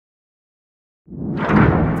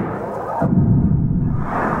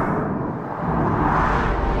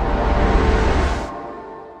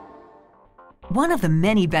One of the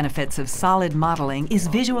many benefits of solid modeling is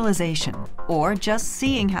visualization, or just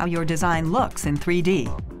seeing how your design looks in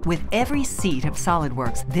 3D. With every seat of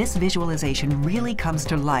SolidWorks, this visualization really comes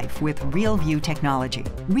to life with RealView technology.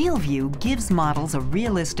 RealView gives models a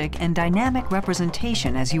realistic and dynamic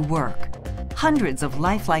representation as you work. Hundreds of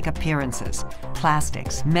lifelike appearances,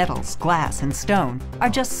 plastics, metals, glass, and stone, are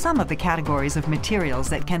just some of the categories of materials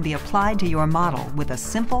that can be applied to your model with a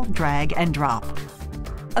simple drag and drop.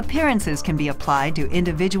 Appearances can be applied to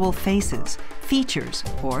individual faces, features,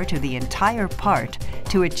 or to the entire part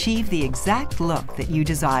to achieve the exact look that you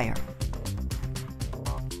desire.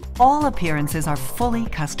 All appearances are fully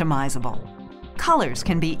customizable. Colors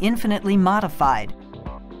can be infinitely modified,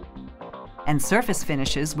 and surface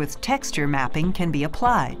finishes with texture mapping can be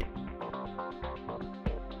applied.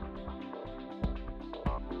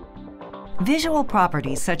 Visual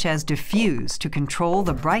properties such as diffuse to control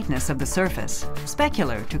the brightness of the surface,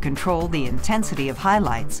 specular to control the intensity of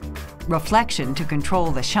highlights, reflection to control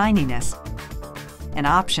the shininess, an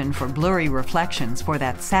option for blurry reflections for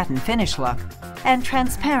that satin finish look, and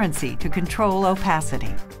transparency to control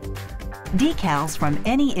opacity. Decals from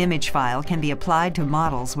any image file can be applied to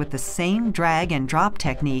models with the same drag and drop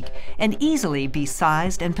technique and easily be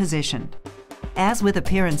sized and positioned. As with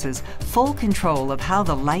appearances, full control of how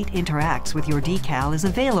the light interacts with your decal is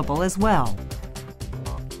available as well.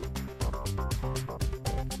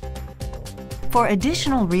 For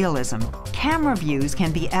additional realism, camera views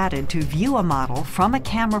can be added to view a model from a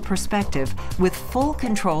camera perspective with full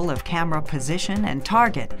control of camera position and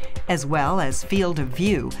target, as well as field of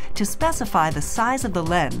view to specify the size of the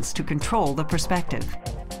lens to control the perspective.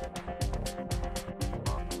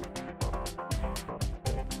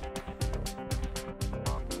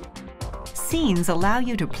 Scenes allow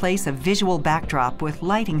you to place a visual backdrop with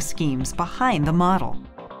lighting schemes behind the model.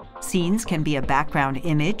 Scenes can be a background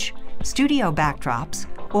image, studio backdrops,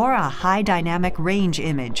 or a high dynamic range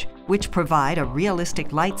image, which provide a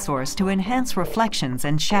realistic light source to enhance reflections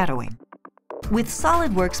and shadowing. With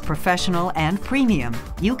SolidWorks Professional and Premium,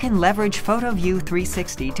 you can leverage PhotoView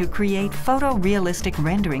 360 to create photorealistic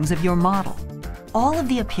renderings of your model. All of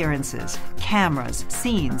the appearances, cameras,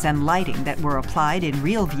 scenes, and lighting that were applied in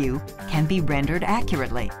RealView can be rendered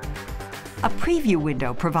accurately. A preview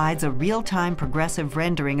window provides a real-time progressive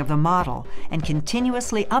rendering of the model and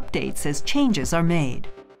continuously updates as changes are made.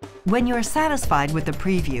 When you're satisfied with the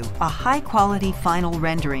preview, a high-quality final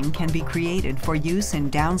rendering can be created for use in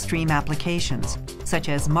downstream applications, such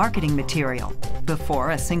as marketing material,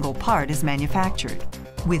 before a single part is manufactured.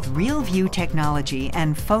 With RealView technology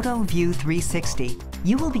and PhotoView 360,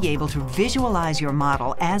 you will be able to visualize your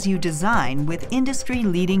model as you design with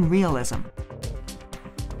industry-leading realism.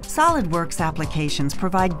 SolidWorks applications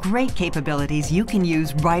provide great capabilities you can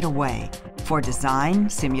use right away for design,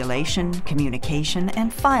 simulation, communication,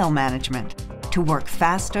 and file management to work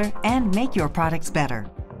faster and make your products better.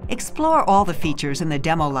 Explore all the features in the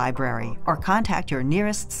demo library or contact your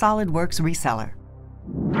nearest SolidWorks reseller.